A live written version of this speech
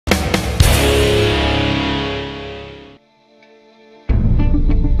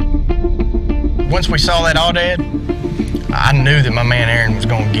once we saw that Aoudad, I knew that my man Aaron was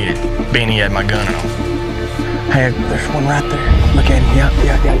gonna get it, being he had my gun on. Hey, there's one right there. Look at him.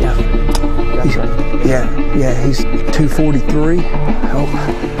 Yeah. He's 243. Oh.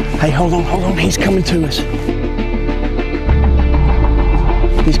 Hey, hold on. He's coming to us.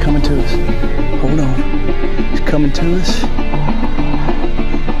 He's coming to us. Hold on. He's coming to us.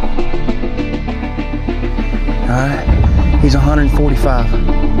 All right. He's 145.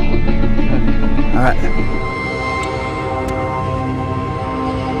 All right.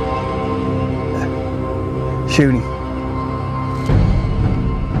 Shoot him.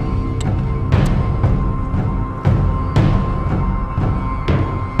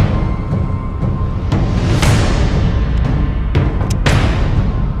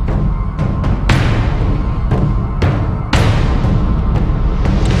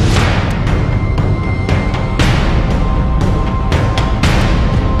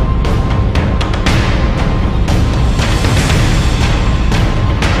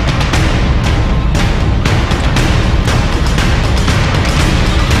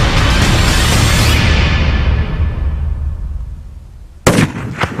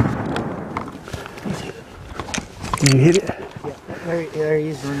 You hit it? Yeah, there he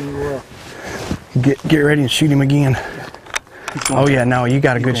is running well. Get ready and shoot him again. Oh yeah, no, you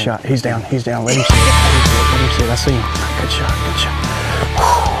got a good shot. He's down. Let him see it. I see him. Good shot.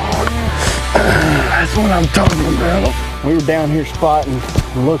 That's what I'm talking about. We were down here spotting,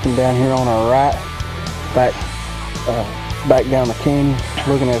 looking down here on our right, back down the canyon,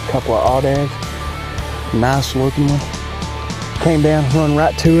 looking at a couple of Aoudads. Nice looking one. Came down, run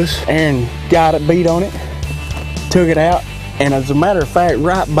right to us, and got it, beat on it. Took it out, and as a matter of fact,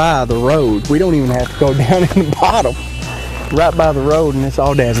 right by the road, we don't even have to go down in the bottom. Right by the road, and this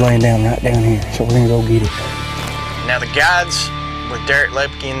Aoudad's laying down right down here, so we're gonna go get it. Now the guides with Derek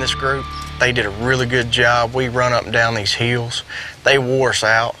Lepke in this group, they did a really good job. We run up and down these hills. They wore us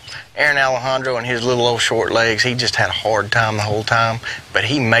out. Aaron Alejandro and his little old short legs, he just had a hard time the whole time, but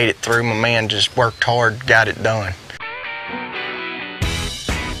he made it through. My man just worked hard, got it done.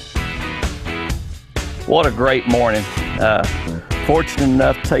 What a great morning. Fortunate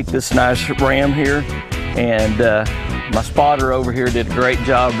enough to take this nice ram here, and my spotter over here did a great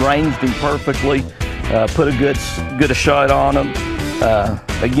job, ranged him perfectly, put a good shot on him.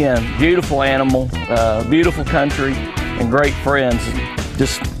 Again, beautiful animal, beautiful country, and great friends.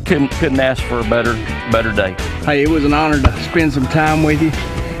 Just couldn't ask for a better day. Hey, it was an honor to spend some time with you.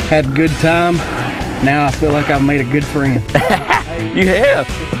 Had a good time. Now I feel like I've made a good friend. You have.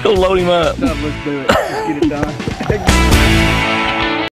 Go load him up. Let's do it. Let's get it done.